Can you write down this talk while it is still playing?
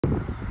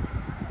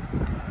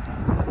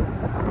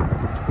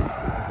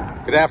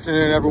Good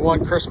afternoon,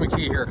 everyone. Chris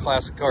McKee here at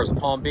Classic Cars of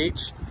Palm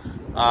Beach.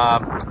 We're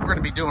going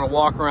to be doing a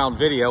walk-around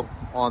video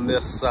on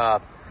this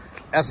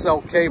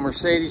SLK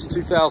Mercedes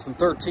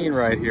 2013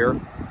 right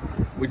here.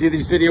 We do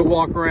these video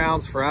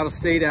walk-arounds for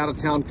out-of-state,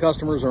 out-of-town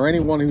customers or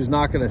anyone who's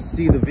not going to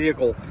see the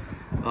vehicle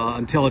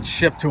until it's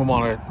shipped to them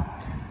on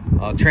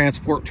a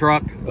transport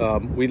truck.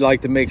 We'd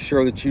like to make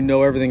sure that you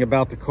know everything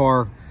about the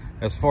car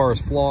as far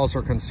as flaws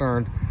are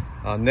concerned.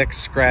 Nicks,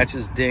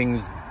 scratches,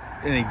 dings,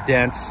 any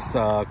dents,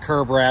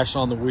 curb rash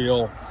on the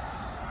wheel,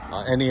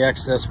 any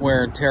excess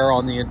wear and tear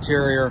on the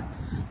interior.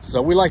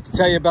 So we like to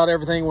tell you about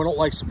everything. We don't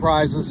like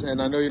surprises, and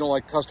I know you don't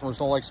like, customers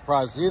don't like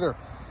surprises either.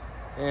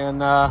 And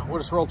we're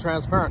just real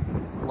transparent.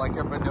 We like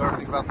everybody to know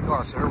everything about the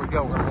car. So here we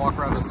go. We're gonna walk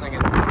around this thing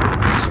and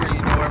make sure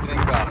you know everything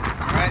about it.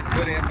 All right,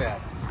 good and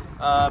bad.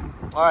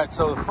 All right,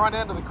 so the front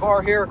end of the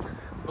car here,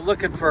 we're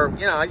looking for,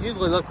 I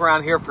usually look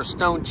around here for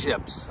stone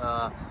chips.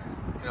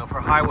 For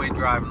highway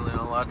driving,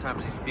 a lot of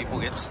times these people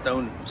get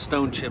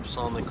stone chips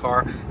on the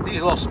car.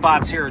 These little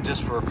spots here are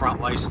just for a front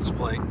license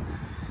plate.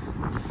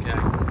 Okay.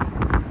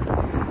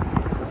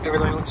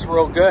 Everything looks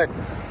real good.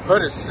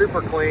 Hood is super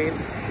clean.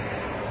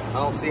 I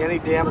don't see any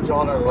damage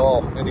on it at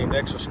all, any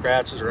nicks or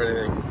scratches or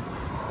anything.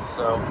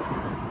 So,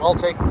 well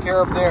taken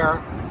care of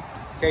there.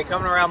 Okay,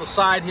 coming around the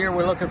side here,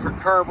 we're looking for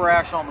curb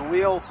rash on the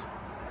wheels.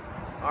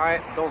 All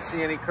right, don't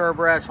see any curb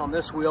rash on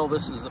this wheel.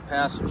 This is the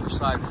passenger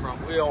side front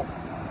wheel.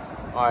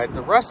 All right,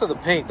 the rest of the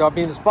paint, I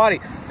mean, this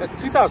body,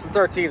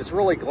 2013, it's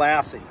really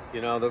glassy.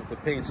 The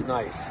paint's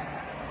nice. All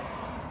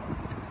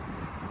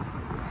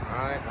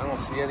right, I don't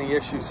see any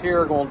issues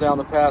here. Going down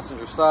the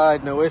passenger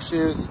side, no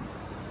issues.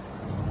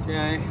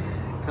 Okay,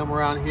 come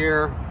around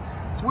here.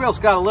 This wheel's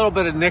got a little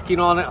bit of nicking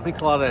on it. I think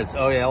a lot of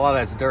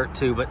that's dirt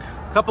too, but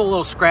a couple of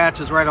little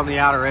scratches right on the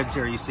outer edge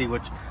here you see,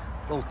 which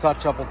a little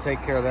touch-up will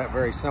take care of that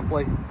very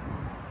simply.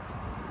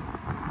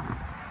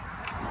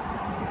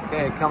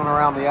 Okay, coming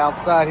around the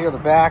outside here, the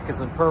back is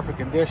in perfect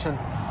condition.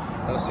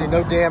 I don't see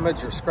no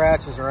damage or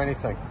scratches or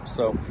anything.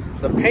 So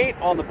the paint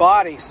on the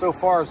body so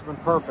far has been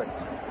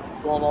perfect,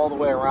 going all the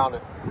way around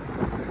it.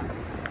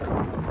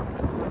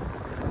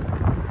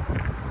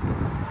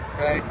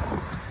 Okay,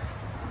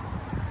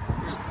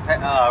 here's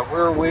the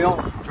rear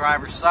wheel,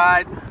 driver's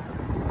side.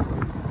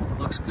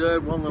 Looks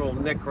good. One little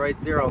nick right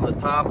there on the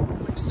top.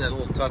 Like I said, a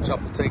little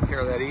touch-up will take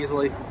care of that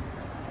easily.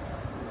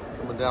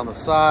 Coming down the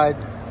side.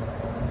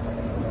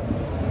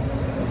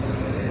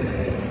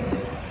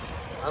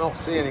 I don't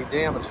see any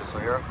damages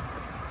here.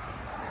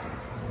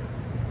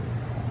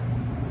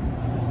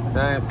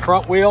 Okay,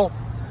 front wheel,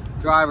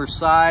 driver's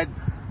side,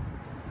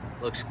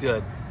 looks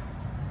good.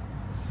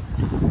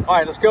 All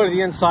right, let's go to the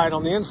inside.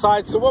 On the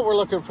inside, so what we're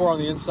looking for on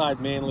the inside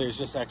mainly is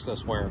just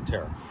excess wear and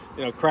tear.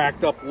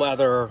 Cracked up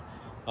leather,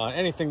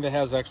 anything that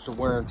has extra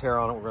wear and tear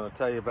on it, we're going to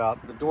tell you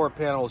about. The door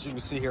panel, as you can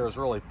see here, is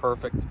really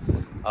perfect.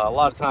 A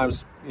lot of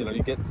times, you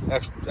get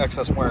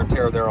excess wear and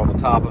tear there on the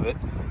top of it,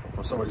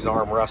 from somebody's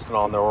arm resting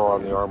on there or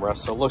on the armrest,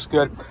 so it looks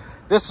good.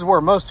 This is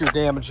where most of your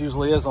damage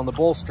usually is, on the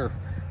bolster,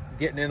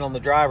 getting in on the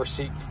driver's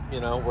seat,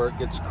 where it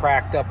gets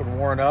cracked up and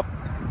worn up,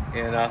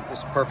 and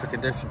it's perfect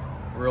condition,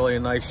 really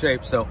in nice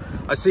shape. So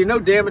I see no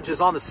damages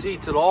on the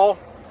seats at all.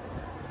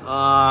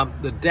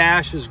 The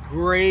dash is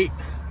great.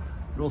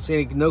 Don't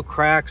see no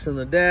cracks in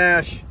the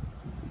dash.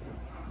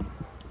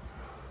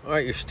 All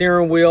right, your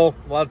steering wheel,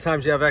 a lot of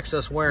times you have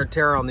excess wear and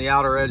tear on the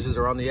outer edges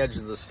or on the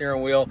edges of the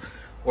steering wheel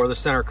or the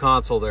center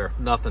console there,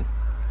 nothing.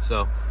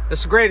 So this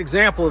is a great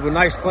example of a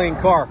nice clean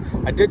car.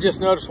 I did just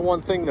notice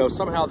one thing though,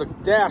 somehow the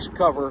dash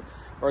cover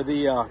or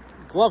the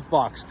glove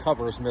box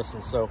cover is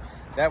missing. So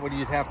that would,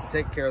 you'd have to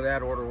take care of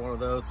that, order one of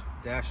those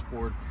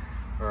dashboard,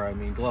 or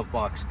glove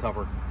box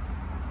cover.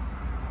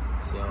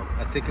 So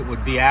I think it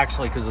would be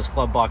actually, because this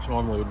glove box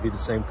normally would be the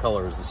same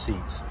color as the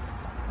seats,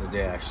 the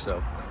dash.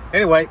 So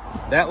anyway,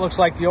 that looks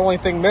like the only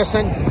thing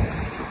missing.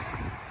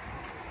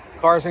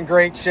 Car's in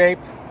great shape.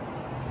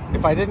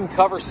 If I didn't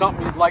cover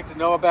something you'd like to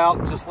know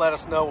about, just let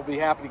us know. We'll be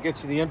happy to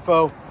get you the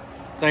info.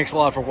 Thanks a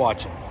lot for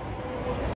watching.